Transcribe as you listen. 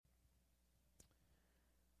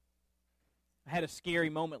I had a scary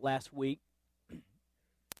moment last week.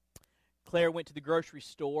 Claire went to the grocery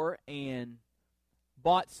store and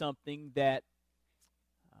bought something that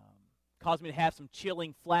caused me to have some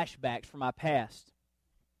chilling flashbacks from my past.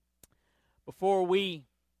 Before we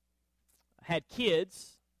had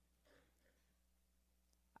kids,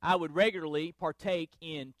 I would regularly partake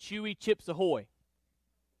in Chewy Chips Ahoy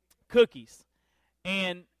cookies.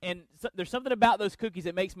 And there's something about those cookies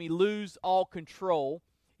that makes me lose all control.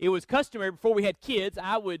 It was customary before we had kids,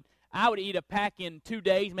 I would eat a pack in 2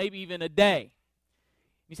 days, maybe even a day.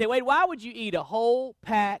 You say, Wade, why would you eat a whole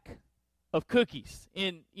pack of cookies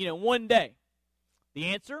in 1 day? The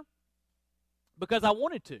answer? Because I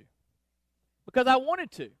wanted to. Because I wanted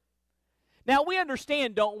to. Now, we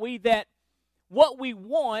understand, don't we, that what we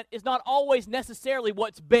want is not always necessarily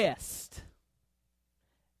what's best.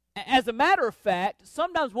 As a matter of fact,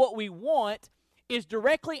 sometimes what we want is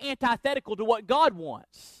directly antithetical to what God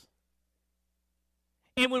wants.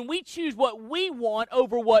 And when we choose what we want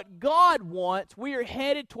over what God wants, we are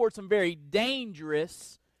headed towards some very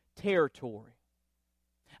dangerous territory.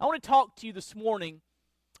 I want to talk to you this morning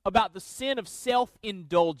about the sin of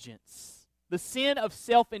self-indulgence. The sin of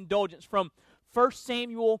self-indulgence from 1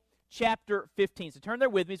 Samuel chapter 15. So turn there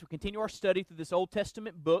with me as we continue our study through this Old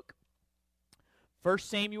Testament book. 1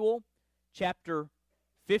 Samuel chapter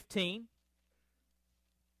 15.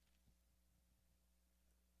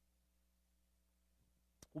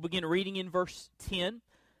 We'll begin reading in verse 10. I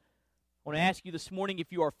want to ask you this morning,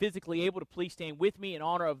 if you are physically able, to please stand with me in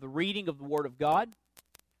honor of the reading of the Word of God.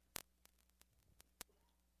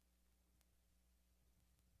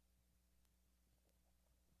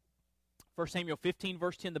 First Samuel 15,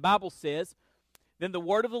 verse 10, the Bible says, Then the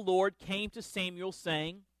word of the Lord came to Samuel,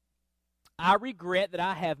 saying, I regret that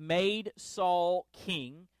I have made Saul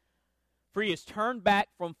king, for he has turned back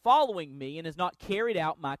from following me and has not carried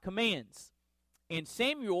out my commands. And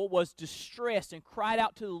Samuel was distressed and cried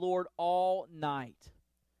out to the Lord all night.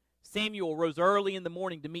 Samuel rose early in the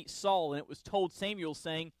morning to meet Saul, and it was told Samuel,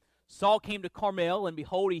 saying, Saul came to Carmel, and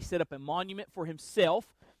behold, he set up a monument for himself,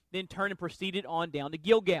 then turned and proceeded on down to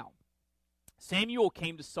Gilgal. Samuel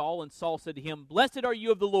came to Saul, and Saul said to him, Blessed are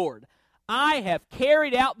you of the Lord. I have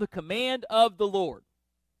carried out the command of the Lord.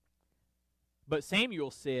 But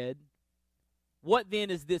Samuel said, What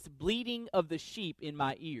then is this bleating of the sheep in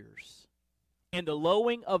my ears, and the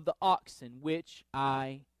lowing of the oxen which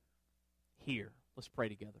I hear? Let's pray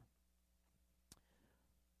together.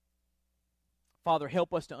 Father,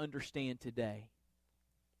 help us to understand today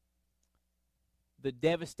the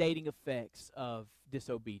devastating effects of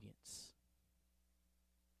disobedience.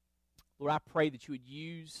 Lord, I pray that you would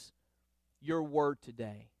use your word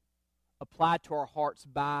today, applied to our hearts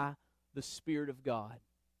by the Spirit of God,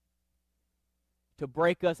 to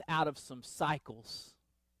break us out of some cycles,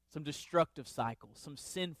 some destructive cycles, some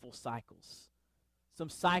sinful cycles, some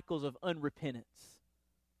cycles of unrepentance.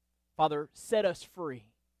 Father, set us free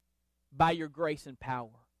by your grace and power,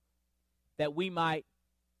 that we might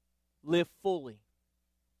live fully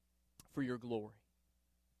for your glory.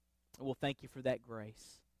 And we'll thank you for that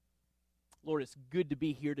grace. Lord, it's good to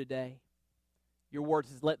be here today. Your word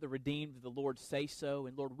says, let the redeemed of the Lord say so.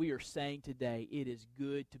 And Lord, we are saying today, it is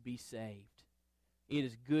good to be saved. It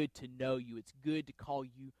is good to know you. It's good to call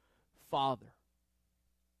you Father.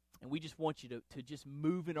 And we just want you to just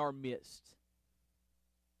move in our midst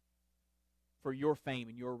for your fame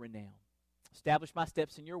and your renown. Establish my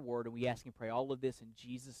steps in your word, and we ask and pray all of this in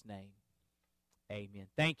Jesus' name. Amen.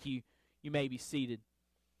 Thank you. You may be seated.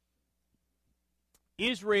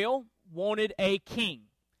 Israel wanted a king.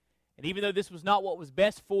 And even though this was not what was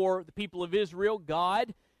best for the people of Israel,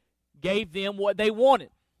 God gave them what they wanted,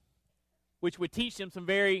 which would teach them some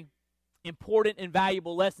very important and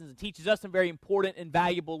valuable lessons, and teaches us some very important and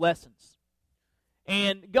valuable lessons.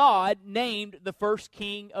 And God named the first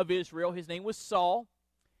king of Israel. His name was Saul.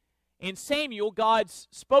 And Samuel, God's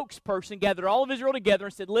spokesperson, gathered all of Israel together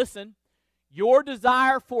and said, listen, your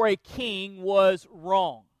desire for a king was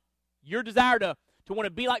wrong. Your desire to want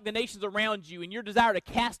to be like the nations around you, and your desire to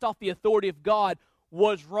cast off the authority of God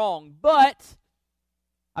was wrong. But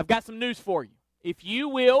I've got some news for you. If you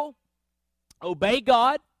will obey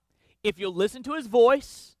God, if you'll listen to his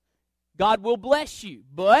voice, God will bless you.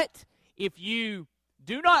 But if you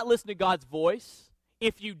do not listen to God's voice,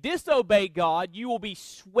 if you disobey God, you will be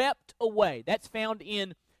swept away. That's found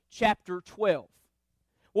in chapter 12.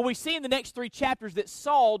 Well, we see in the next 3 chapters that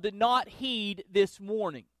Saul did not heed this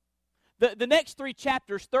warning. The next 3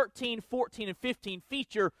 chapters, 13, 14, and 15,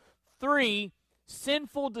 feature 3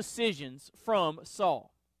 sinful decisions from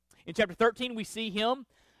Saul. In chapter 13, we see him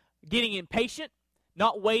getting impatient,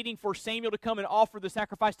 not waiting for Samuel to come and offer the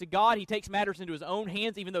sacrifice to God. He takes matters into his own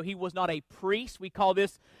hands, even though he was not a priest. We call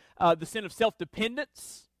this the sin of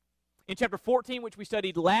self-dependence. In chapter 14, which we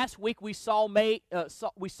studied last week, we saw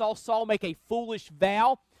Saul make a foolish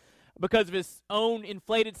vow because of his own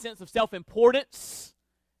inflated sense of self-importance.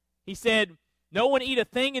 He said, "No one eat a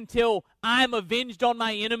thing until I am avenged on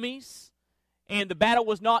my enemies." And the battle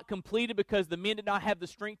was not completed because the men did not have the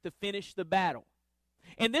strength to finish the battle.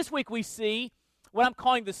 And this week we see what I'm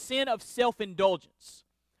calling the sin of self-indulgence.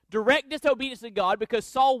 Direct disobedience to God because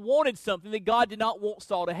Saul wanted something that God did not want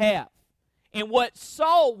Saul to have. And what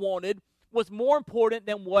Saul wanted was more important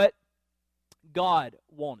than what God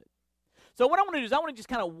wanted. So what I want to do is I want to just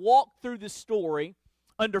kind of walk through this story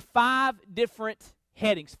under 5 different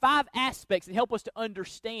headings, 5 aspects that help us to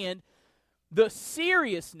understand the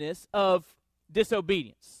seriousness of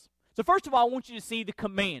disobedience. So first of all, I want you to see the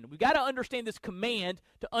command. We've got to understand this command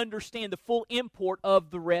to understand the full import of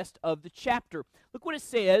the rest of the chapter. Look what it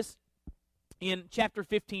says in chapter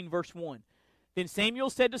 15, verse 1. Then Samuel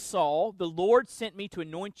said to Saul, "The Lord sent me to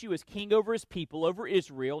anoint you as king over his people, over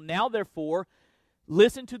Israel. Now therefore,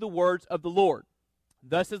 listen to the words of the Lord.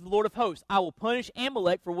 Thus says the Lord of hosts, I will punish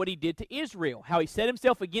Amalek for what he did to Israel, how he set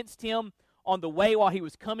himself against him on the way while he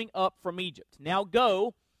was coming up from Egypt. Now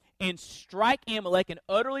go and strike Amalek and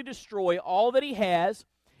utterly destroy all that he has,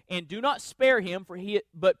 and do not spare him,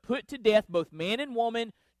 but put to death both man and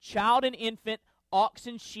woman, child and infant, ox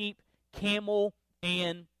and sheep, camel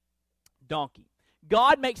and donkey."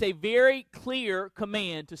 God makes a very clear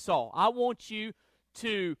command to Saul. I want you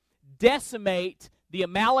to decimate the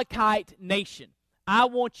Amalekite nation. I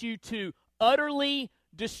want you to utterly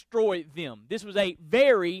destroy them. This was a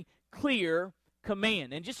very clear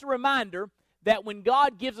command. And just a reminder that when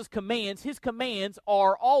God gives us commands, his commands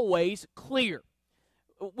are always clear.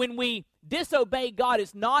 When we disobey God,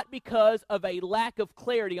 it's not because of a lack of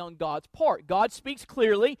clarity on God's part. God speaks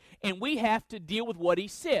clearly, and we have to deal with what he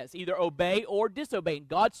says, either obey or disobey. And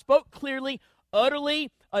God spoke clearly,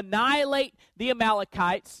 utterly annihilate the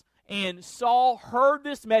Amalekites, and Saul heard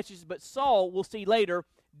this message, but Saul, we'll see later,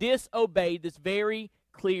 disobeyed this very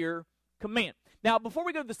clear command. Now, before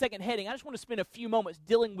we go to the second heading, I just want to spend a few moments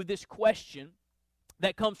dealing with this question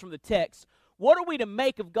that comes from the text. What are we to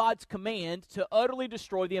make of God's command to utterly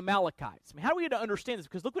destroy the Amalekites? I mean, how are we to understand this?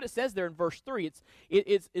 Because look what it says there in verse 3.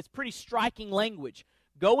 It's pretty striking language.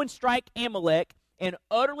 Go and strike Amalek and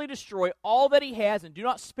utterly destroy all that he has, and do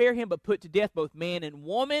not spare him, but put to death both man and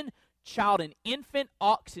woman, child and infant,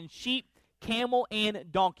 ox and sheep, camel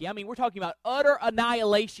and donkey. I mean, we're talking about utter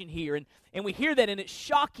annihilation here. And we hear that, and it's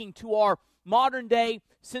shocking to our modern-day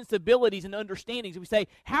sensibilities and understandings. We say,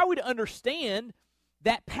 how are we to understand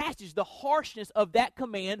that passage, the harshness of that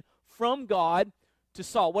command from God to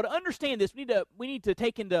Saul? Well, to understand this, we need to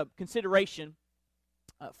take into consideration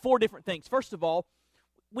 4 different things. First of all,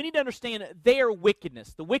 we need to understand their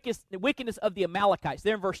wickedness, the wickedness of the Amalekites.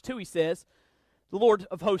 There in verse 2 he says, the Lord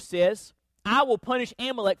of hosts says, I will punish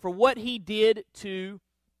Amalek for what he did to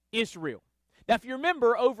Israel. Now, if you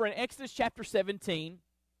remember over in Exodus chapter 17,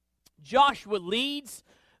 Joshua leads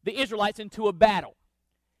the Israelites into a battle.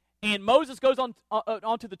 And Moses goes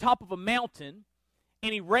onto the top of a mountain,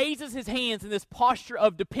 and he raises his hands in this posture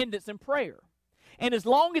of dependence and prayer. And as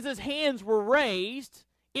long as his hands were raised,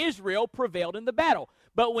 Israel prevailed in the battle.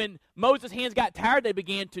 But when Moses' hands got tired, they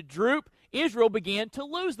began to droop. Israel began to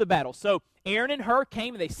lose the battle. So Aaron and Hur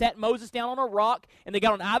came, and they sat Moses down on a rock, and they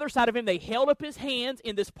got on either side of him. They held up his hands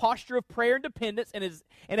in this posture of prayer and dependence, and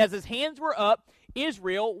as his hands were up,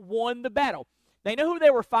 Israel won the battle. They know who they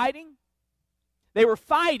were fighting? They were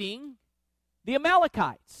fighting the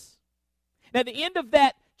Amalekites. Now, at the end of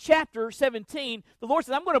that chapter 17, the Lord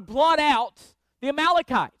says, I'm going to blot out the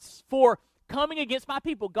Amalekites for coming against my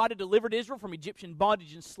people. God had delivered Israel from Egyptian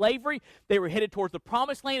bondage and slavery. They were headed towards the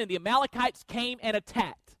promised land, and the Amalekites came and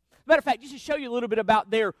attacked. As a matter of fact, just to show you a little bit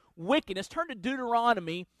about their wickedness, turn to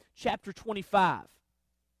Deuteronomy chapter 25.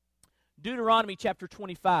 Deuteronomy chapter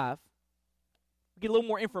 25. We get a little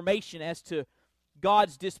more information as to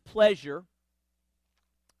God's displeasure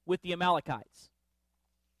with the Amalekites.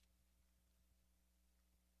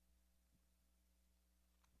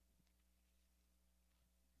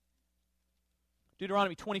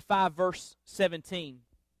 Deuteronomy 25, verse 17.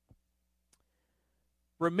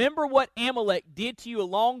 Remember what Amalek did to you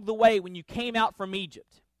along the way when you came out from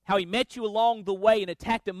Egypt, how he met you along the way and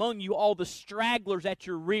attacked among you all the stragglers at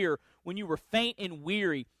your rear when you were faint and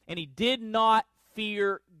weary, and he did not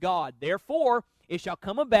fear God. Therefore, it shall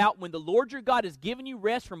come about when the Lord your God has given you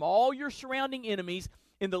rest from all your surrounding enemies,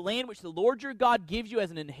 in the land which the Lord your God gives you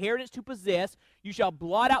as an inheritance to possess. You shall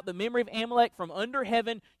blot out the memory of Amalek from under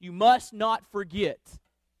heaven. You must not forget.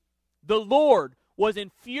 The Lord was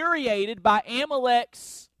infuriated by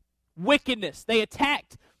Amalek's wickedness. They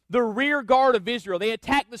attacked the rear guard of Israel. They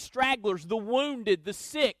attacked the stragglers, the wounded, the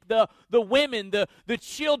sick, the women, the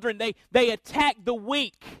children. They attacked the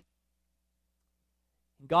weak.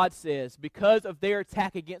 And God says, because of their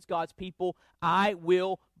attack against God's people, I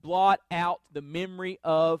will blot out the memory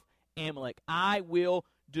of Amalek. I will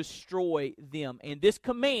destroy them. And this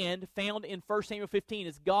command found in 1 Samuel 15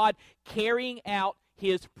 is God carrying out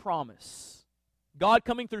his promise. God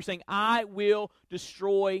coming through saying, I will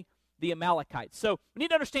destroy the Amalekites. So we need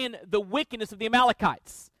to understand the wickedness of the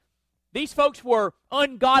Amalekites. These folks were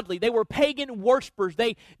ungodly. They were pagan worshipers.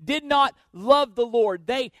 They did not love the Lord.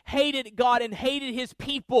 They hated God and hated his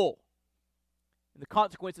people. And the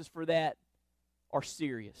consequences for that are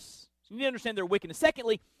serious. So you need to understand their wickedness.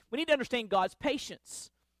 Secondly, we need to understand God's patience.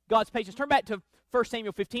 God's patience. Turn back to 1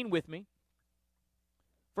 Samuel 15 with me.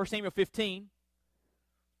 1 Samuel 15.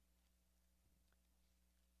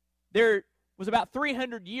 There was about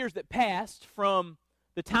 300 years that passed from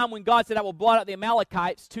the time when God said, I will blot out the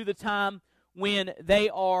Amalekites, to the time when they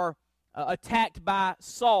are attacked by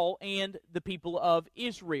Saul and the people of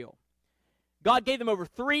Israel. God gave them over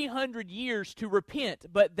 300 years to repent,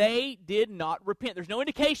 but they did not repent. There's no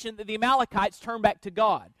indication that the Amalekites turned back to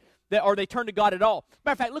God, or they turned to God at all.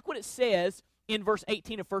 Matter of fact, look what it says in verse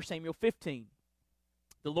 18 of 1 Samuel 15.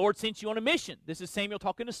 The Lord sent you on a mission. This is Samuel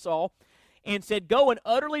talking to Saul, and said, go and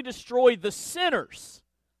utterly destroy the sinners,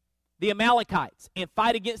 the Amalekites, and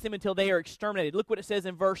fight against them until they are exterminated. Look what it says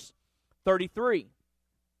in verse 33.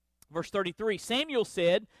 Verse 33, Samuel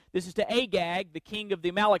said, this is to Agag, the king of the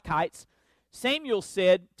Amalekites, Samuel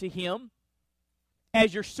said to him,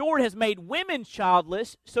 as your sword has made women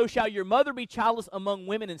childless, so shall your mother be childless among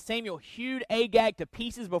women. And Samuel hewed Agag to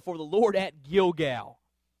pieces before the Lord at Gilgal.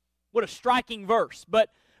 What a striking verse. But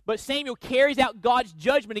Samuel carries out God's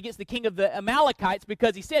judgment against the king of the Amalekites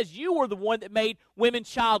because he says, you were the one that made women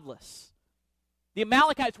childless. The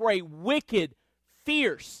Amalekites were a wicked,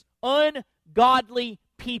 fierce, ungodly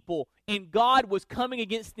people, and God was coming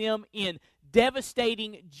against them in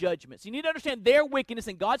devastating judgments. You need to understand their wickedness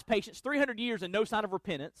and God's patience, 300 years and no sign of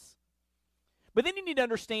repentance. But then you need to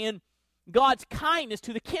understand God's kindness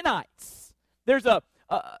to the Kenites. There's a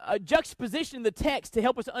juxtaposition in the text to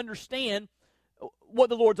help us understand what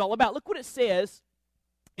the Lord's all about. Look what it says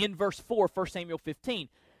in verse 4, 1 Samuel 15.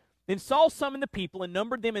 Then Saul summoned the people and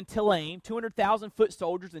numbered them in Telaim, 200,000 foot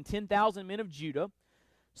soldiers and 10,000 men of Judah.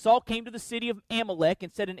 Saul came to the city of Amalek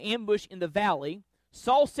and set an ambush in the valley.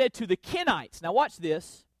 Saul said to the Kenites, now watch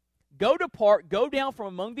this, go depart, go down from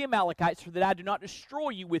among the Amalekites, so that I do not destroy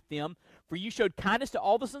you with them, for you showed kindness to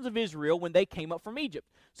all the sons of Israel when they came up from Egypt.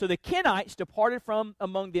 So the Kenites departed from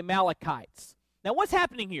among the Amalekites. Now what's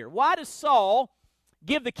happening here? Why does Saul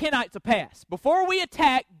give the Kenites a pass? Before we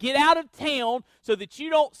attack, get out of town so that you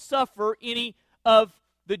don't suffer any of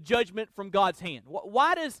the judgment from God's hand.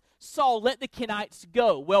 Why does Saul let the Kenites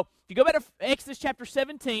go? Well, if you go back to Exodus chapter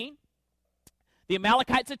 17, the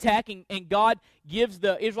Amalekites attack, and God gives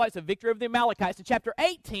the Israelites a victory over the Amalekites. In chapter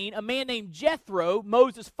 18, a man named Jethro,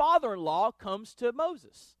 Moses' father-in-law, comes to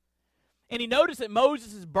Moses. And he noticed that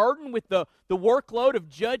Moses is burdened with the workload of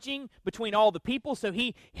judging between all the people, so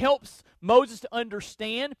he helps Moses to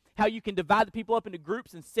understand how you can divide the people up into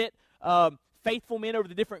groups and set faithful men over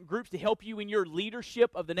the different groups to help you in your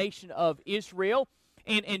leadership of the nation of Israel.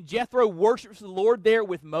 And Jethro worships the Lord there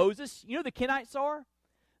with Moses. You know who the Kenites are?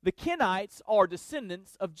 The Kenites are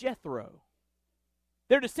descendants of Jethro.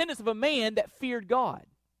 They're descendants of a man that feared God,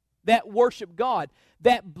 that worshiped God,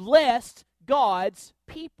 that blessed God's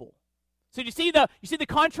people. So you see the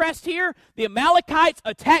contrast here? The Amalekites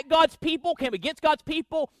attacked God's people, came against God's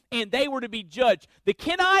people, and they were to be judged. The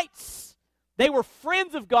Kenites, they were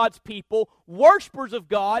friends of God's people, worshipers of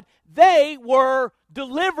God. They were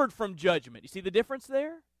delivered from judgment. You see the difference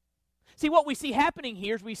there? See, what we see happening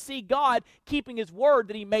here is we see God keeping his word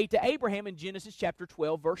that he made to Abraham in Genesis chapter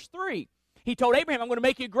 12, verse 3. He told Abraham, I'm going to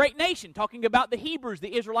make you a great nation, talking about the Hebrews,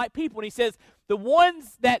 the Israelite people. And he says, the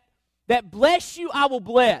ones that bless you, I will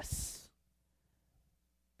bless.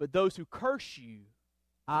 But those who curse you,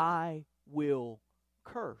 I will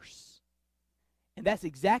curse. And that's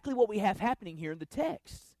exactly what we have happening here in the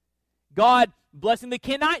text. God blessing the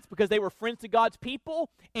Kenites because they were friends to God's people,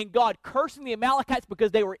 and God cursing the Amalekites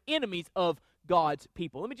because they were enemies of God's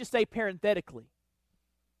people. Let me just say parenthetically,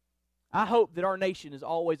 I hope that our nation is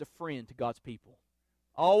always a friend to God's people,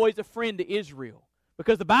 always a friend to Israel,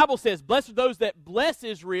 Because the Bible says, blessed are those that bless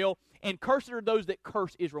Israel, and cursed are those that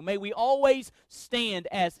curse Israel. May we always stand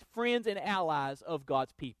as friends and allies of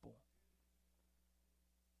God's people.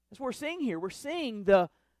 That's what we're seeing here. We're seeing the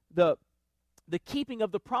keeping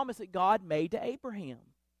of the promise that God made to Abraham.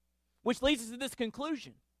 Which leads us to this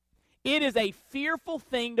conclusion. It is a fearful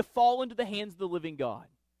thing to fall into the hands of the living God.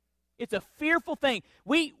 It's a fearful thing.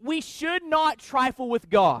 We should not trifle with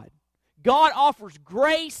God. God offers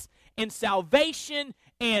grace and salvation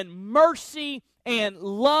and mercy and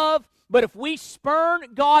love. But if we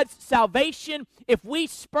spurn God's salvation, if we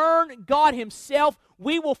spurn God Himself,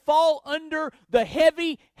 we will fall under the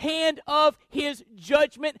heavy hand of His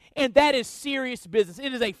judgment, and that is serious business.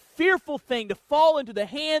 It is a fearful thing to fall into the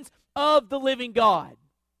hands of the living God.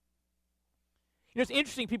 You know, it's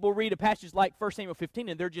interesting, people read a passage like 1 Samuel 15,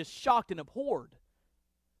 and they're just shocked and abhorred.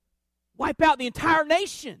 Wipe out the entire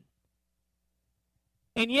nation.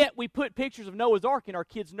 And yet we put pictures of Noah's Ark in our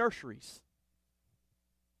kids' nurseries.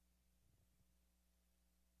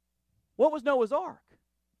 What was Noah's Ark?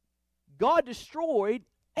 God destroyed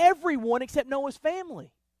everyone except Noah's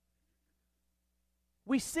family.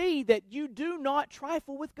 We see that you do not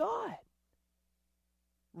trifle with God.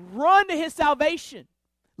 Run to His salvation.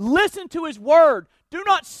 Listen to His word. Do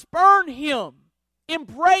not spurn Him.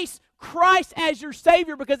 Embrace Christ as your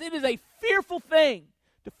Savior, because it is a fearful thing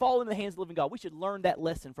to fall in the hands of the living God. We should learn that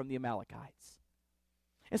lesson from the Amalekites.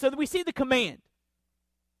 And so we see the command.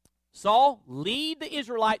 Saul, lead the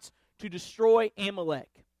Israelites to destroy Amalek.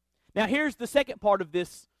 Now here's the second part of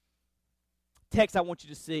this text I want you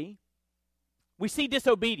to see. We see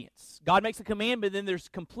disobedience. God makes a command, but then there's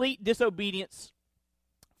complete disobedience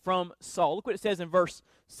from Saul. Look what it says in verse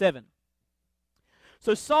 7.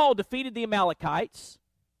 So Saul defeated the Amalekites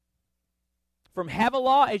from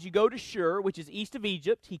Havilah as you go to Shur, which is east of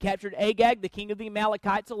Egypt. He captured Agag, the king of the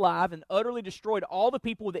Amalekites, alive, and utterly destroyed all the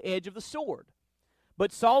people with the edge of the sword.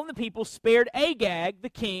 But Saul and the people spared Agag, the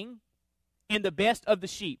king, and the best of the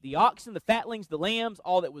sheep, the oxen, the fatlings, the lambs,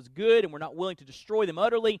 all that was good, and were not willing to destroy them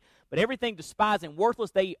utterly, but everything despised and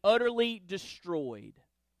worthless they utterly destroyed.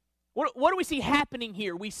 What do we see happening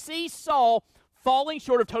here? We see Saul falling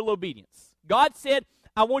short of total obedience. God said,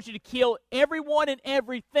 I want you to kill everyone and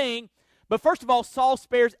everything. But first of all, Saul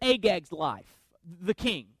spares Agag's life, the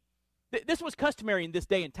king. This was customary in this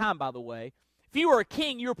day and time, by the way. If you were a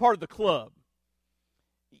king, you were part of the club.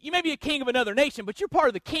 You may be a king of another nation, but you're part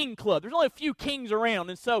of the king club. There's only a few kings around.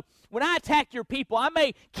 And so when I attack your people, I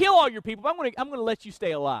may kill all your people, but I'm going to let you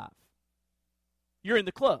stay alive. You're in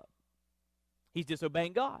the club. He's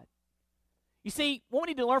disobeying God. You see, what we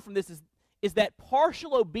need to learn from this is that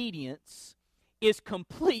partial obedience is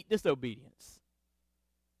complete disobedience.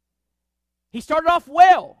 He started off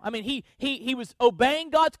well. I mean, he was obeying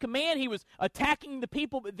God's command. He was attacking the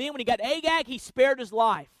people, but then when he got Agag, he spared his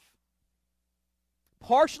life.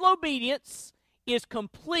 Partial obedience is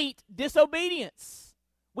complete disobedience.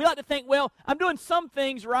 We like to think, well, I'm doing some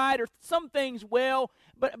things right or some things well,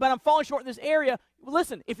 but I'm falling short in this area. Well,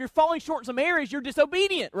 listen, if you're falling short in some areas, you're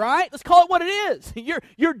disobedient, right? Let's call it what it is.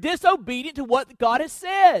 You're disobedient to what God has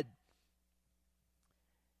said.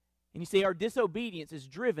 And you see, our disobedience is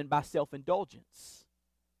driven by self-indulgence.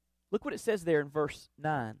 Look what it says there in verse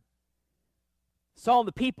 9. Saul and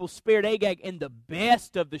the people spared Agag and the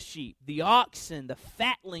best of the sheep, the oxen, the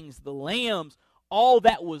fatlings, the lambs, all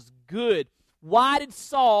that was good. Why did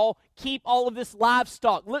Saul keep all of this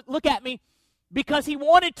livestock? Look at me. Because he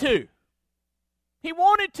wanted to. He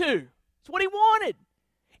wanted to. It's what he wanted.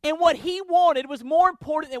 And what he wanted was more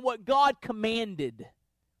important than what God commanded.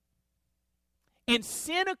 And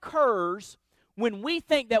sin occurs when we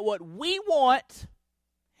think that what we want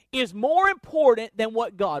is more important than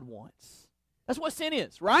what God wants. That's what sin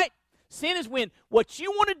is, right? Sin is when what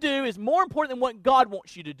you want to do is more important than what God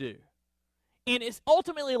wants you to do. And it's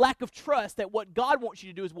ultimately a lack of trust that what God wants you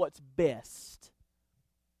to do is what's best.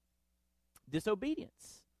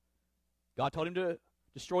 Disobedience. God told him to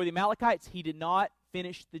destroy the Amalekites. He did not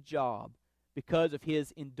finish the job because of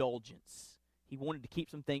his indulgence. He wanted to keep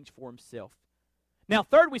some things for himself. Now,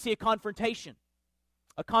 third, we see a confrontation.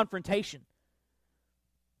 A confrontation.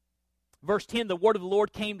 Verse 10, the word of the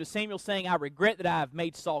Lord came to Samuel, saying, I regret that I have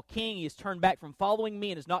made Saul king. He has turned back from following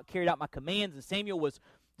me and has not carried out my commands. And Samuel was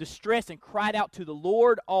distressed and cried out to the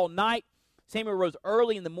Lord all night. Samuel rose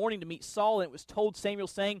early in the morning to meet Saul, and it was told Samuel,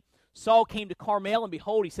 saying, Saul came to Carmel, and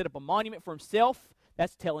behold, he set up a monument for himself.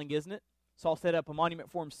 That's telling, isn't it? Saul set up a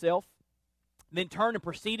monument for himself. Then turned and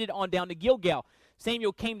proceeded on down to Gilgal.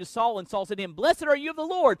 Samuel came to Saul, and Saul said to him, Blessed are you of the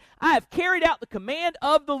Lord. I have carried out the command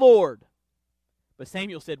of the Lord. But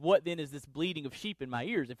Samuel said, what then is this bleating of sheep in my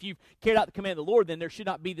ears? If you've carried out the command of the Lord, then there should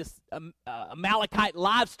not be this Amalekite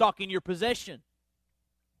livestock in your possession.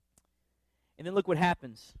 And then look what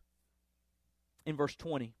happens in verse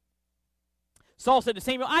 20. Saul said to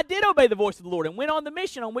Samuel, I did obey the voice of the Lord and went on the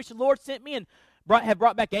mission on which the Lord sent me and have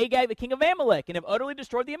brought back Agag, the king of Amalek, and have utterly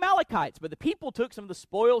destroyed the Amalekites. But the people took some of the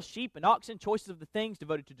spoils, sheep and oxen, choices of the things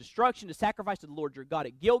devoted to destruction, to sacrifice to the Lord your God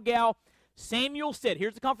at Gilgal. Samuel said,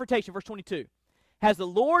 here's the confrontation, verse 22. Has the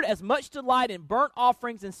Lord as much delight in burnt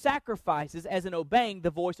offerings and sacrifices as in obeying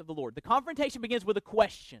the voice of the Lord? The confrontation begins with a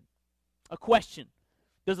question. A question.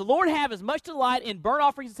 Does the Lord have as much delight in burnt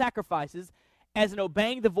offerings and sacrifices as in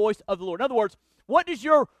obeying the voice of the Lord? In other words, what does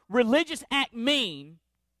your religious act mean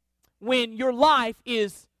when your life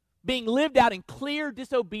is being lived out in clear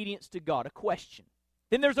disobedience to God? A question.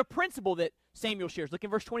 Then there's a principle that Samuel shares. Look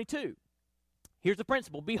in verse 22. Here's the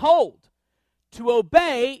principle. Behold, to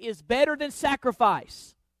obey is better than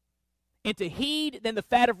sacrifice, and to heed than the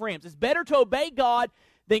fat of rams. It's better to obey God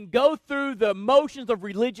than go through the motions of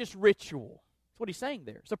religious ritual. That's what he's saying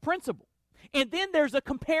there. It's a principle. And then there's a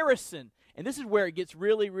comparison. And this is where it gets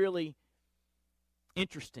really, really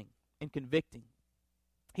interesting and convicting.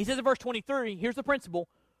 He says in verse 23, here's the principle.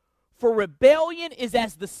 For rebellion is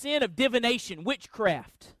as the sin of divination,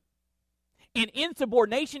 witchcraft. And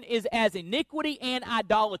insubordination is as iniquity and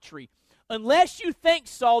idolatry. Unless you think,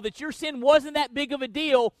 Saul, that your sin wasn't that big of a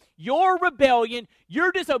deal, your rebellion, your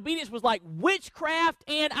disobedience was like witchcraft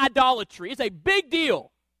and idolatry. It's a big deal.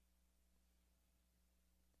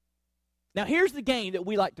 Now, here's the game that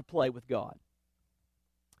we like to play with God.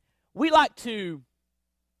 We like to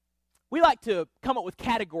come up with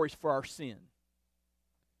categories for our sin.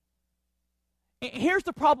 And here's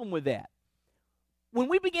the problem with that. When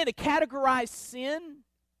we begin to categorize sin,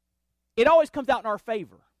 it always comes out in our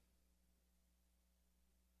favor.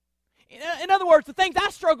 In other words, the things I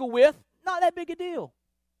struggle with, not that big a deal,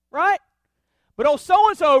 right? But oh,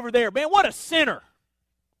 so-and-so over there, man, what a sinner.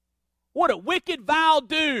 What a wicked, vile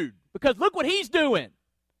dude. Because look what he's doing. And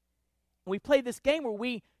we play this game where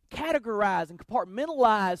we categorize and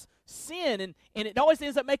compartmentalize sin, and it always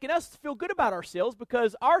ends up making us feel good about ourselves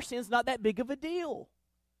because our sin's not that big of a deal.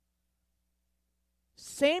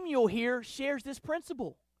 Samuel here shares this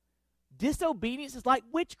principle. Disobedience is like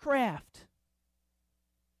witchcraft.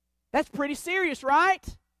 That's pretty serious,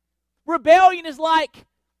 right? Rebellion is like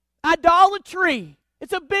idolatry.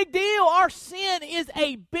 It's a big deal. Our sin is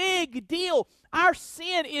a big deal. Our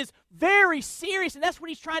sin is very serious, and that's what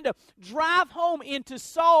he's trying to drive home into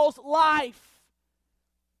Saul's life.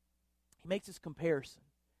 He makes this comparison.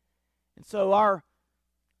 And so our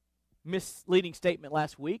misleading statement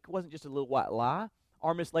last week wasn't just a little white lie.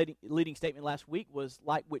 Our misleading statement last week was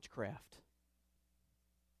like witchcraft.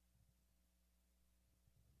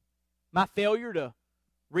 My failure to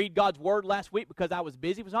read God's Word last week because I was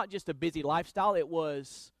busy was not just a busy lifestyle, it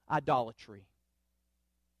was idolatry.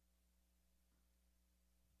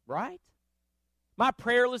 Right? My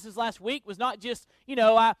prayer list this last week was not just,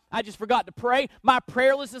 I just forgot to pray. My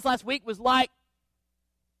prayer list this last week was like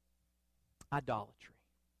idolatry.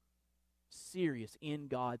 Serious in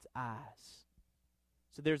God's eyes.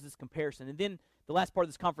 So there's this comparison. And then the last part of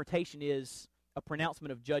this confrontation is a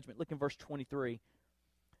pronouncement of judgment. Look in verse 23.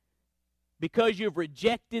 Because you have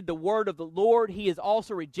rejected the word of the Lord, he has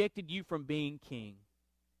also rejected you from being king.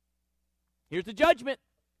 Here's the judgment.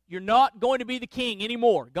 You're not going to be the king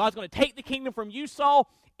anymore. God's going to take the kingdom from you, Saul,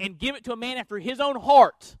 and give it to a man after his own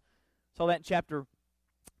heart. Saw that in chapter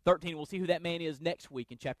 13. We'll see who that man is next week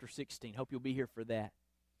in chapter 16. Hope you'll be here for that.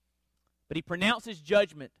 But he pronounces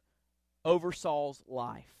judgment over Saul's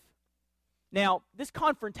life. Now, this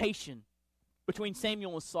confrontation between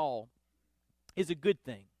Samuel and Saul is a good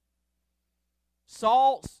thing.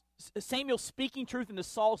 Samuel speaking truth into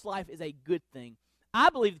Saul's life is a good thing. I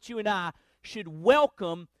believe that you and I should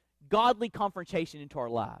welcome godly confrontation into our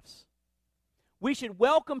lives. We should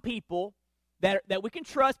welcome people that we can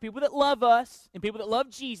trust, people that love us and people that love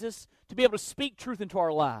Jesus, to be able to speak truth into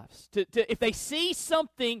our lives. If they see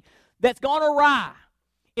something that's gone awry,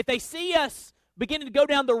 if they see us beginning to go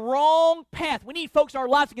down the wrong path, we need folks in our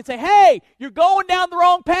lives who can say, hey, you're going down the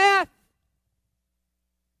wrong path.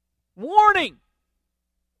 Warning.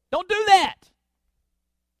 Don't do that.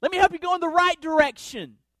 Let me help you go in the right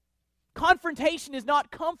direction. Confrontation is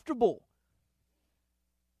not comfortable.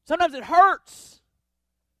 Sometimes it hurts.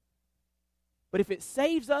 But if it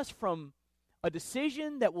saves us from a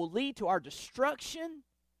decision that will lead to our destruction,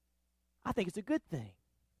 I think it's a good thing.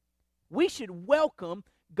 We should welcome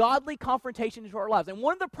godly confrontation into our lives. And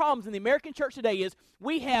one of the problems in the American church today is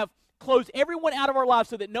we have closed everyone out of our lives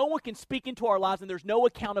so that no one can speak into our lives and there's no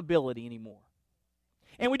accountability anymore.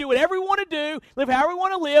 And we do whatever we want to do, live however we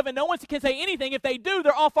want to live, and no one can say anything. If they do,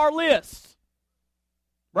 they're off our list.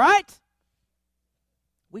 Right?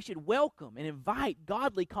 We should welcome and invite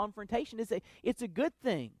godly confrontation. It's a good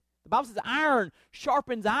thing. The Bible says iron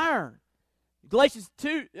sharpens iron. Galatians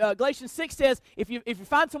 6 says, if you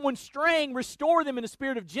find someone straying, restore them in a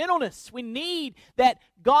spirit of gentleness. We need that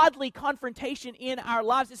godly confrontation in our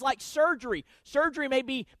lives. It's like surgery. Surgery may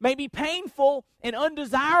be painful and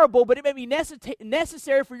undesirable, but it may be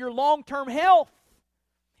necessary for your long-term health.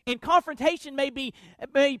 And confrontation may be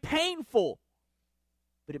painful,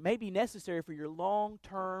 but it may be necessary for your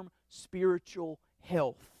long-term spiritual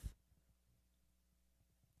health.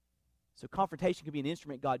 So confrontation can be an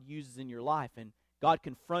instrument God uses in your life, and God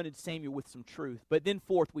confronted Samuel with some truth. But then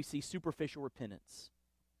fourth, we see superficial repentance.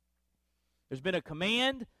 There's been a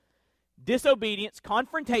command, disobedience,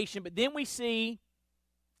 confrontation, but then we see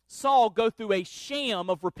Saul go through a sham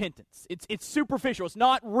of repentance. It's superficial. It's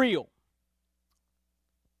not real.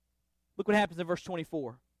 Look what happens in verse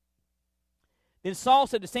 24. Then Saul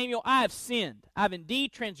said to Samuel, I have sinned. I have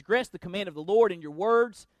indeed transgressed the command of the Lord in your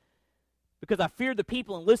words, because I feared the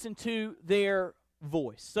people and listened to their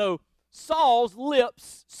voice. So Saul's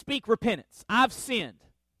lips speak repentance. I've sinned.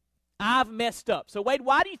 I've messed up. So Wade,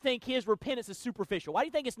 why do you think his repentance is superficial? Why do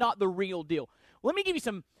you think it's not the real deal? Let me give you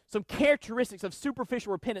some characteristics of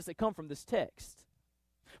superficial repentance that come from this text.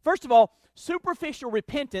 First of all, superficial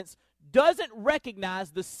repentance doesn't recognize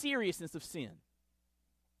the seriousness of sin.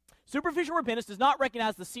 Superficial repentance does not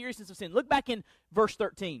recognize the seriousness of sin. Look back in verse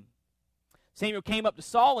 13. Samuel came up to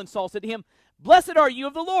Saul, and Saul said to him, Blessed are you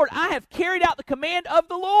of the Lord. I have carried out the command of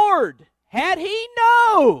the Lord. Had he?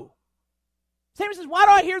 No. Samuel says, why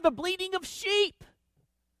do I hear the bleating of sheep?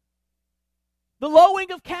 The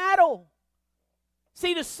lowing of cattle?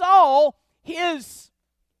 See, to Saul, his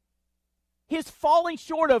falling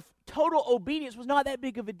short of total obedience was not that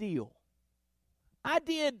big of a deal. I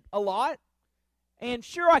did a lot. And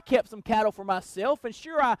sure, I kept some cattle for myself. And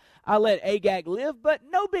sure, I let Agag live. But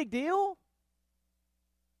no big deal.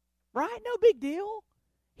 Right? No big deal.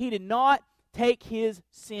 He did not take his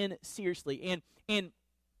sin seriously. And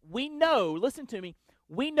we know, listen to me,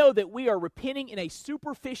 we know that we are repenting in a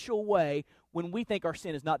superficial way when we think our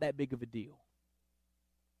sin is not that big of a deal.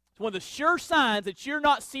 It's one of the sure signs that you're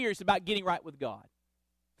not serious about getting right with God.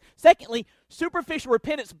 Secondly, superficial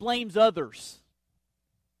repentance blames others.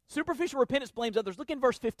 Superficial repentance blames others. Look in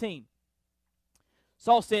verse 15.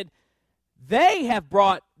 Saul said, They have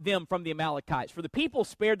brought them from the Amalekites, for the people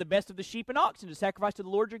spared the best of the sheep and oxen to sacrifice to the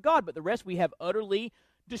Lord your God, but the rest we have utterly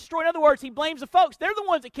destroyed. In other words, he blames the folks. They're the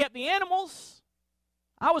ones that kept the animals.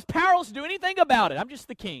 I was powerless to do anything about it. I'm just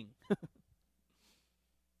the king.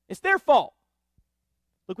 It's their fault.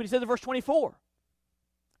 Look what he says in verse 24.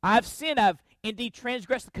 I have sinned. I've indeed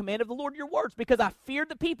transgressed the command of the Lord your words, because I feared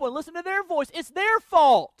the people and listened to their voice. It's their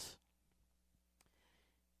fault.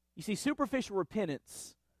 You see, superficial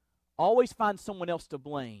repentance always finds someone else to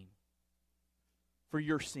blame for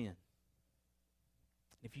your sin.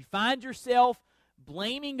 If you find yourself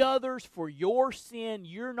blaming others for your sin,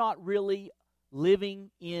 you're not really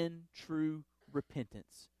living in true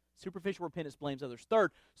repentance. Superficial repentance blames others.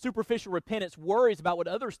 Third, superficial repentance worries about what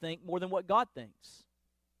others think more than what God thinks.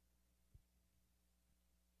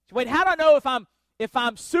 So wait, how do I know if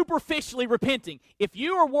I'm superficially repenting? If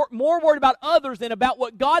you are more worried about others than about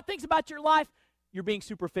what God thinks about your life, you're being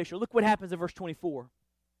superficial. Look what happens in verse 24.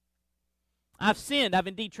 I've sinned. I've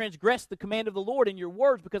indeed transgressed the command of the Lord in your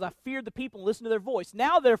words, because I feared the people and listened to their voice.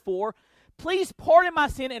 Now, therefore, please pardon my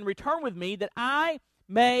sin and return with me, that I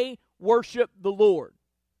may worship the Lord.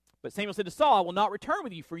 But Samuel said to Saul, I will not return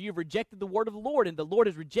with you, for you have rejected the word of the Lord, and the Lord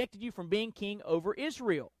has rejected you from being king over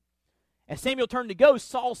Israel. As Samuel turned to go,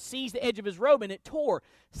 Saul seized the edge of his robe, and it tore.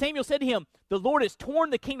 Samuel said to him, The Lord has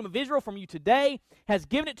torn the kingdom of Israel from you today, has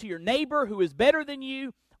given it to your neighbor who is better than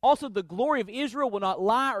you. Also, the glory of Israel will not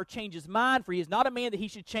lie or change his mind, for he is not a man that he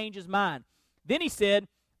should change his mind. Then he said,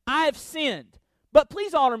 I have sinned, but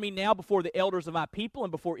please honor me now before the elders of my people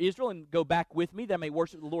and before Israel, and go back with me that I may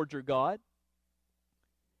worship the Lord your God.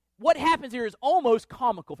 What happens here is almost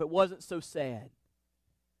comical if it wasn't so sad.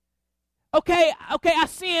 Okay, I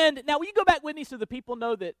sinned. Now, will you go back with me so the people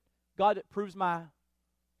know that God approves my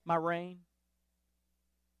reign?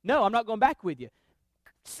 No, I'm not going back with you.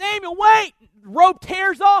 Samuel, wait! The robe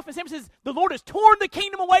tears off, and Samuel says, the Lord has torn the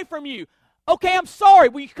kingdom away from you. Okay, I'm sorry.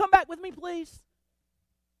 Will you come back with me, please?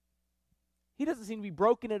 He doesn't seem to be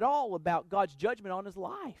broken at all about God's judgment on his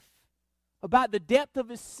life, about the depth of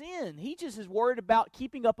his sin. He just is worried about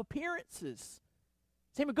keeping up appearances.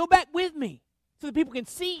 Samuel, go back with me so that people can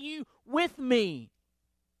see you with me.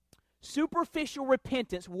 Superficial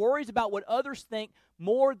repentance worries about what others think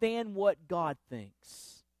more than what God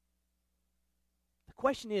thinks. The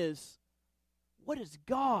question is, what does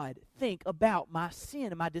God think about my sin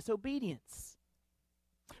and my disobedience?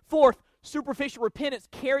 Fourth, superficial repentance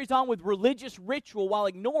carries on with religious ritual while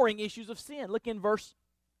ignoring issues of sin. Look in verse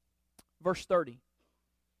 30.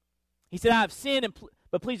 He said, I have sinned,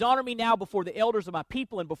 but please honor me now before the elders of my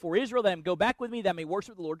people and before Israel, that I may go back with me, that I may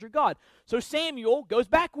worship the Lord your God. So Samuel goes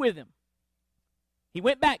back with him. He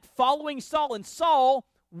went back following Saul, and Saul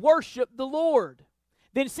worshiped the Lord.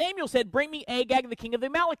 Then Samuel said, bring me Agag, the king of the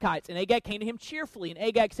Amalekites. And Agag came to him cheerfully. And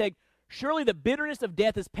Agag said, surely the bitterness of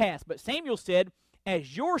death is past. But Samuel said,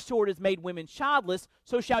 as your sword has made women childless,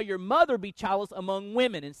 so shall your mother be childless among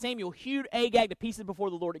women. And Samuel hewed Agag to pieces before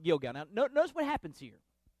the Lord at Gilgal. Now, notice what happens here.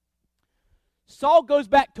 Saul goes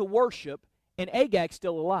back to worship, and Agag's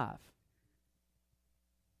still alive.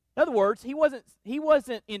 In other words, he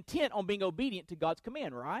wasn't intent on being obedient to God's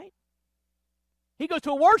command, right? He goes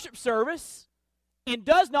to a worship service and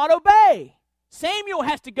does not obey. Samuel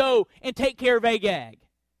has to go and take care of Agag.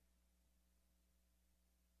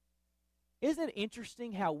 Isn't it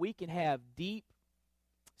interesting how we can have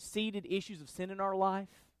deep-seated issues of sin in our life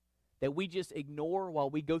that we just ignore while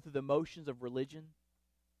we go through the motions of religion?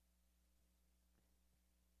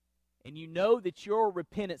 And you know that your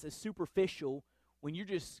repentance is superficial when you're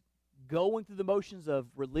just going through the motions of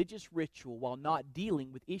religious ritual while not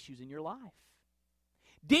dealing with issues in your life.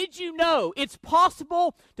 Did you know it's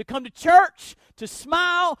possible to come to church, to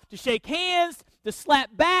smile, to shake hands, to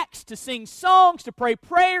slap backs, to sing songs, to pray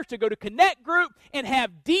prayers, to go to connect group, and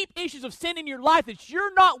have deep issues of sin in your life that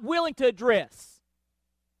you're not willing to address?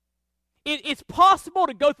 It's possible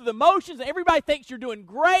to go through the motions and everybody thinks you're doing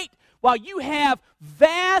great while you have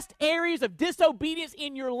vast areas of disobedience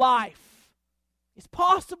in your life. It's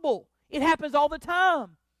possible. It happens all the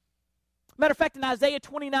time. Matter of fact, in Isaiah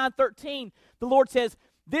 29:13, the Lord says,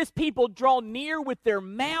 this people draw near with their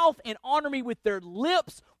mouth and honor me with their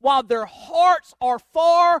lips, while their hearts are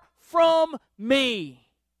far from me.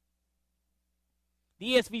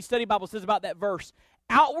 The ESV Study Bible says about that verse,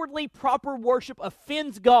 outwardly proper worship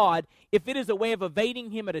offends God if it is a way of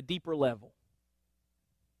evading Him at a deeper level.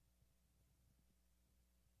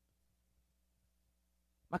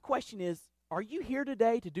 My question is, are you here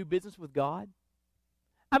today to do business with God?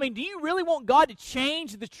 I mean, do you really want God to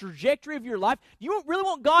change the trajectory of your life? Do you really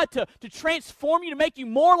want God to transform you, to make you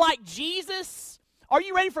more like Jesus? Are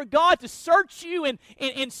you ready for God to search you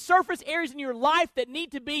and surface areas in your life that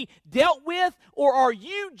need to be dealt with? Or are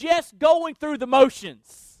you just going through the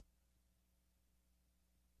motions?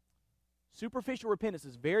 Superficial repentance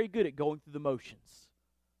is very good at going through the motions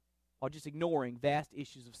while just ignoring vast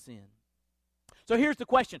issues of sin. So here's the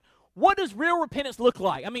question. What does real repentance look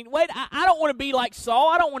like? I mean, I don't want to be like Saul.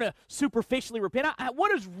 I don't want to superficially repent.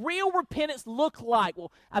 What does real repentance look like? Well,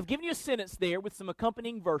 I've given you a sentence there with some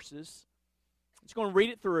accompanying verses. I'm just going to read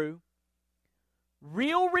it through.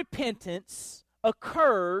 Real repentance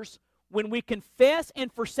occurs when we confess and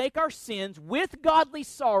forsake our sins with godly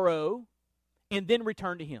sorrow and then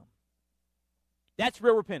return to Him. That's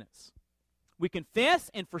real repentance. We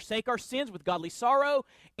confess and forsake our sins with godly sorrow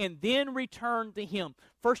and then return to Him.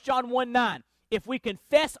 1 John 1:9, if we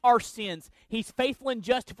confess our sins, He's faithful and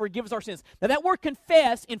just to forgive us our sins. Now that word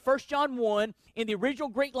confess in 1 John 1 in the original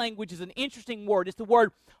Greek language is an interesting word. It's the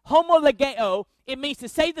word homologeo. It means to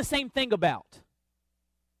say the same thing about.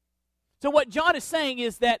 So what John is saying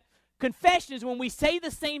is that confession is when we say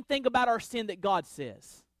the same thing about our sin that God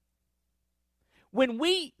says. When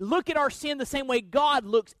we look at our sin the same way God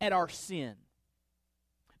looks at our sin.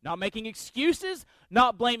 Not making excuses,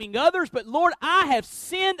 not blaming others, but Lord, I have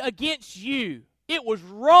sinned against you. It was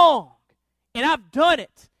wrong, and I've done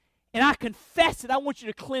it, and I confess it. I want you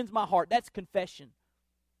to cleanse my heart. That's confession.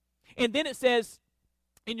 And then it says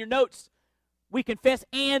in your notes, we confess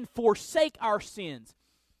and forsake our sins.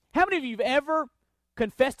 How many of you have ever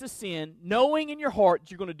confessed a sin knowing in your heart that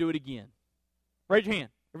you're going to do it again? Raise your hand.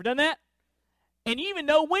 Ever done that? And you even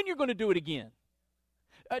know when you're going to do it again.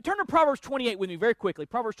 Turn to Proverbs 28 with me very quickly.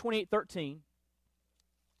 Proverbs 28:13.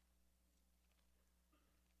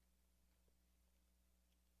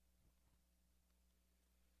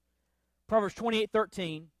 Proverbs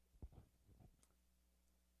 28:13.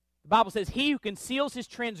 The Bible says, he who conceals his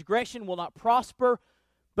transgression will not prosper,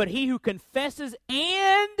 but he who confesses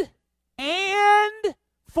and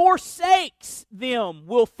forsakes them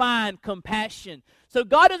will find compassion. So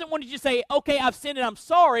God doesn't want you to say, okay, I've sinned and I'm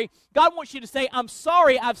sorry. God wants you to say, I'm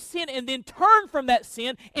sorry, I've sinned, and then turn from that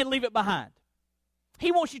sin and leave it behind.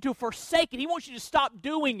 He wants you to forsake it. He wants you to stop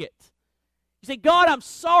doing it. You say, God, I'm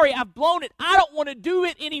sorry, I've blown it. I don't want to do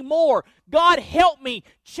it anymore. God, help me.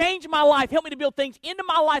 Change my life. Help me to build things into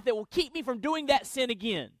my life that will keep me from doing that sin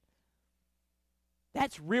again.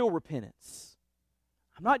 That's real repentance.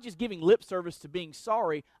 I'm not just giving lip service to being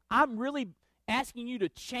sorry. I'm really asking you to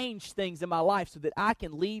change things in my life so that I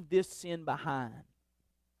can leave this sin behind.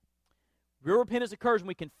 Real repentance occurs when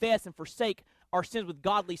we confess and forsake our sins with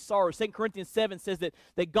godly sorrow. 2 Corinthians 7 says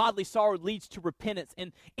that godly sorrow leads to repentance.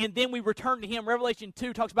 And then we return to Him. Revelation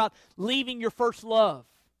 2 talks about leaving your first love.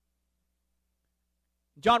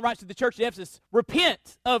 John writes to the church at Ephesus,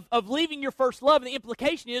 repent of leaving your first love. And the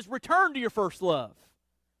implication is return to your first love.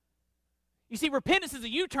 You see, repentance is a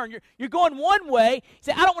U-turn. You're going one way. You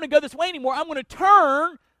say, I don't want to go this way anymore. I'm going to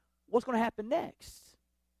turn. What's going to happen next?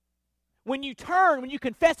 When you turn, when you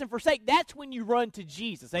confess and forsake, that's when you run to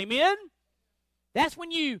Jesus. Amen? That's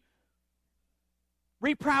when you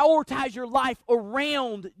reprioritize your life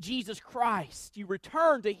around Jesus Christ. You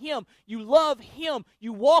return to Him. You love Him.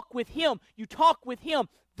 You walk with Him. You talk with Him.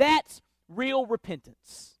 That's real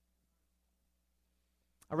repentance.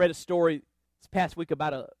 I read a story this past week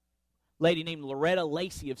about a lady named Loretta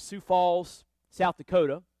Lacey of Sioux Falls, South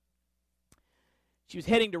Dakota. She was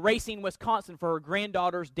heading to Racine, Wisconsin for her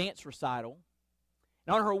granddaughter's dance recital.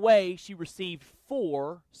 And on her way, she received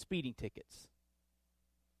 4 speeding tickets.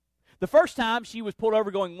 The first time, she was pulled over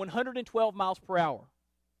going 112 miles per hour.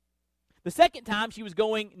 The second time, she was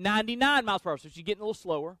going 99 miles per hour, so she's getting a little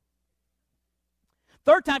slower.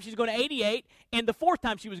 Third time, she was going 88, and the fourth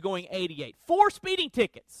time, she was going 88. 4 speeding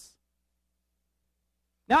tickets.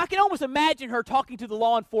 Now, I can almost imagine her talking to the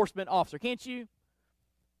law enforcement officer, can't you?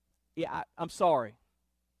 Yeah, I'm sorry.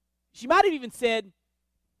 She might have even said,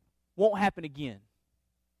 won't happen again.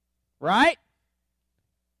 Right?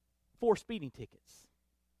 4 speeding tickets.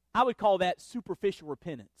 I would call that superficial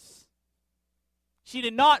repentance. She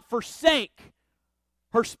did not forsake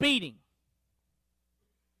her speeding.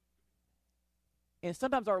 And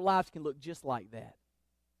sometimes our lives can look just like that.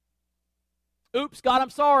 Oops, God, I'm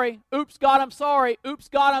sorry. Oops, God, I'm sorry. Oops,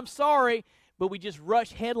 God, I'm sorry. But we just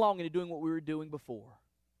rush headlong into doing what we were doing before.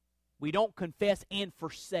 We don't confess and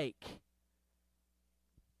forsake.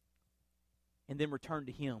 And then return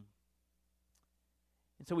to Him.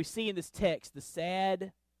 And so we see in this text the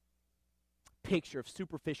sad picture of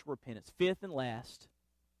superficial repentance. Fifth and last,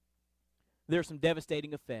 there are some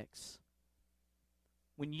devastating effects.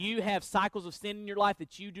 When you have cycles of sin in your life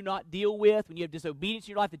that you do not deal with, when you have disobedience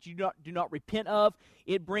in your life that you do not repent of,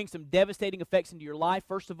 it brings some devastating effects into your life.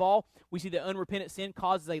 First of all, we see that unrepentant sin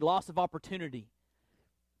causes a loss of opportunity.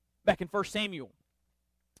 Back in 1 Samuel,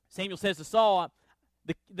 Samuel says to Saul,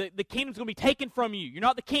 the kingdom's going to be taken from you. You're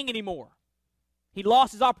not the king anymore. He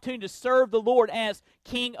lost his opportunity to serve the Lord as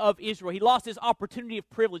king of Israel. He lost his opportunity of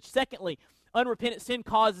privilege. Secondly, unrepentant sin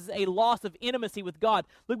causes a loss of intimacy with God.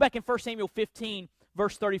 Look back in 1 Samuel 15,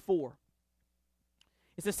 verse 34.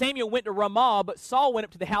 It says, Samuel went to Ramah, but Saul went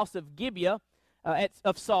up to the house of Gibeah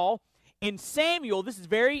of Saul. And Samuel, this is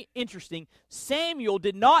very interesting, Samuel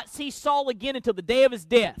did not see Saul again until the day of his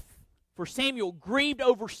death. For Samuel grieved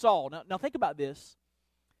over Saul. Now think about this.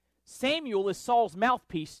 Samuel is Saul's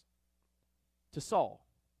mouthpiece to Saul.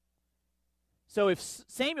 So if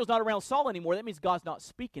Samuel's not around Saul anymore, that means God's not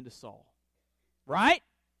speaking to Saul. Right?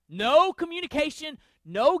 No communication,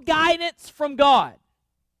 no guidance from God.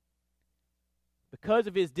 Because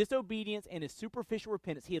of his disobedience and his superficial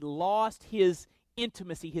repentance, he had lost his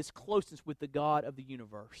intimacy, his closeness with the God of the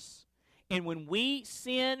universe. And when we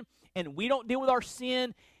sin and we don't deal with our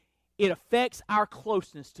sin, it affects our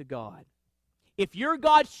closeness to God. If you're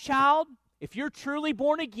God's child, if you're truly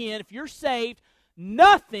born again, if you're saved,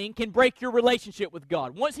 nothing can break your relationship with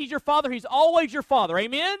God. Once He's your Father, He's always your Father.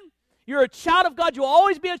 Amen? You're a child of God. You'll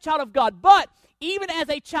always be a child of God. But even as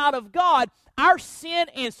a child of God, our sin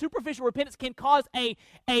and superficial repentance can cause a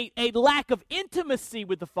lack of intimacy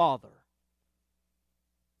with the Father.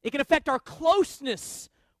 It can affect our closeness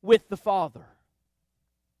with the Father.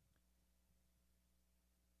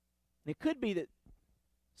 And it could be that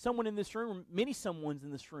someone in this room, or many someones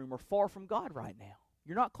in this room, are far from God right now.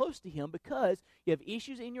 You're not close to Him because you have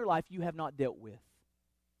issues in your life you have not dealt with.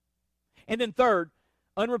 And then third,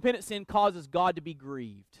 unrepentant sin causes God to be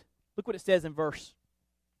grieved. Look what it says in verse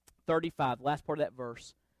 35, the last part of that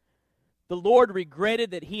verse. The Lord regretted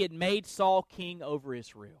that He had made Saul king over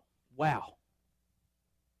Israel. Wow.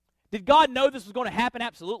 Did God know this was going to happen?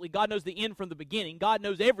 Absolutely. God knows the end from the beginning. God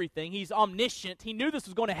knows everything. He's omniscient. He knew this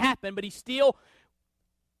was going to happen, but He still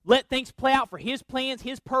let things play out for His plans,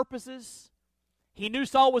 His purposes. He knew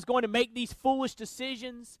Saul was going to make these foolish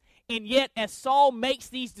decisions, and yet as Saul makes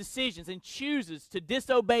these decisions and chooses to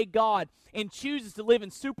disobey God and chooses to live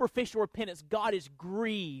in superficial repentance, God is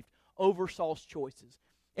grieved over Saul's choices.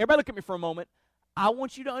 Everybody look at me for a moment. I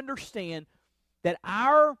want you to understand that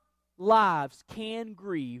our lives can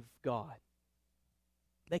grieve God.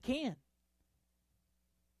 They can.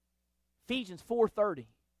 Ephesians 4:30,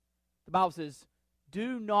 the Bible says,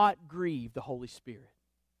 do not grieve the Holy Spirit.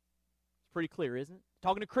 It's pretty clear, isn't it?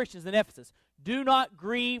 Talking to Christians in Ephesus. Do not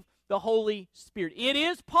grieve the Holy Spirit. It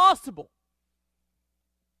is possible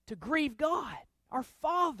to grieve God, our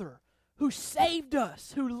Father, who saved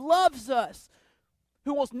us, who loves us,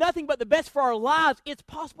 who wants nothing but the best for our lives. It's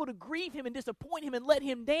possible to grieve Him and disappoint Him and let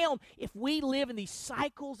Him down if we live in these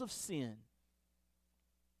cycles of sin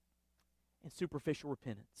and superficial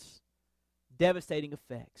repentance. Devastating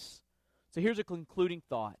effects. So here's a concluding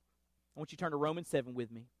thought. I want you to turn to Romans 7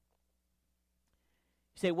 with me.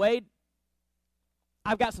 You say, Wade,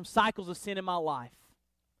 I've got some cycles of sin in my life.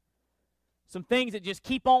 Some things that just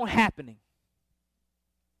keep on happening.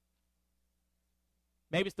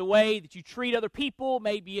 Maybe it's the way that you treat other people.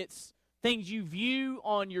 Maybe it's things you view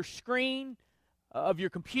on your screen of your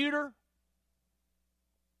computer.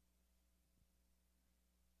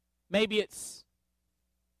 Maybe it's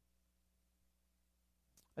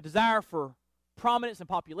a desire for prominence and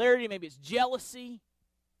popularity. Maybe it's jealousy.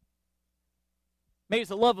 Maybe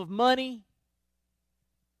it's a love of money.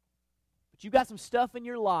 But you've got some stuff in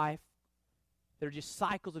your life that are just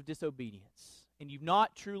cycles of disobedience, and you've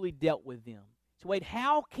not truly dealt with them. So Wade,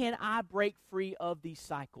 how can I break free of these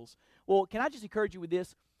cycles? Well, can I just encourage you with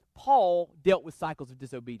this? Paul dealt with cycles of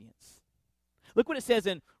disobedience. Look what it says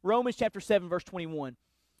in Romans chapter 7, verse 21.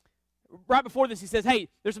 Right before this, he says, hey,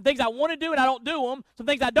 there's some things I want to do and I don't do them. Some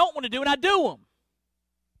things I don't want to do and I do them.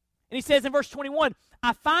 And he says in verse 21,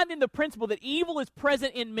 I find in the principle that evil is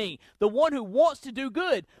present in me, the one who wants to do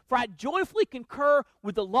good. For I joyfully concur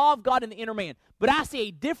with the law of God in the inner man. But I see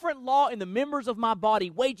a different law in the members of my body,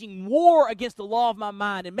 waging war against the law of my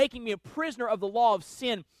mind and making me a prisoner of the law of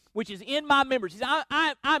sin, which is in my members. He says,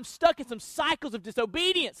 I'm stuck in some cycles of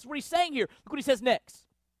disobedience. That's what he's saying here. Look what he says next.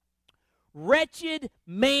 Wretched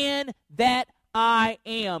man that I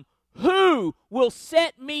am, who will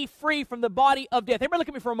set me free from the body of death? Everybody look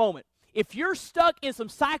at me for a moment. If you're stuck in some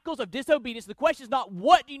cycles of disobedience, the question is not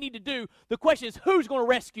what do you need to do. The question is who's going to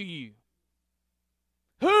rescue you?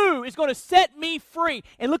 Who is going to set me free?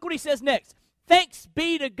 And look what he says next. Thanks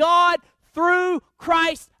be to God through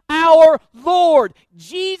Christ our Lord.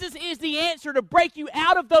 Jesus is the answer to break you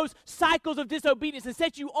out of those cycles of disobedience and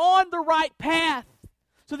set you on the right path.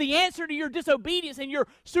 So the answer to your disobedience and your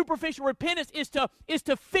superficial repentance is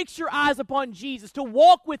to fix your eyes upon Jesus, to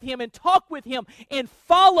walk with Him and talk with Him and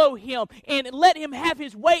follow Him and let Him have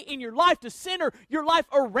His way in your life, to center your life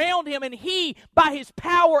around Him. And He, by His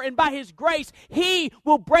power and by His grace, He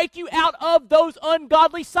will break you out of those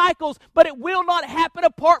ungodly cycles. But it will not happen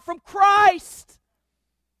apart from Christ.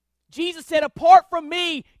 Jesus said, apart from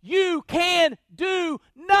me, you can do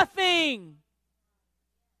nothing.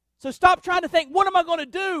 So stop trying to think, what am I going to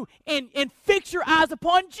do? And fix your eyes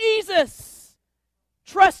upon Jesus.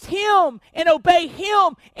 Trust Him and obey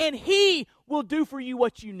Him, and He will do for you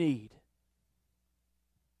what you need.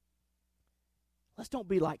 Let's don't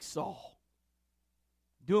be like Saul,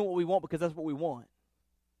 doing what we want because that's what we want.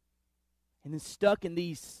 And then stuck in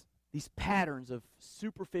these patterns of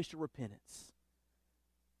superficial repentance.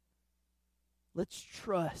 Let's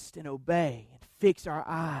trust and obey and fix our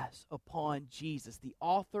eyes upon Jesus, the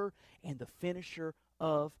author and the finisher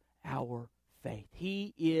of our faith.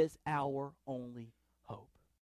 He is our only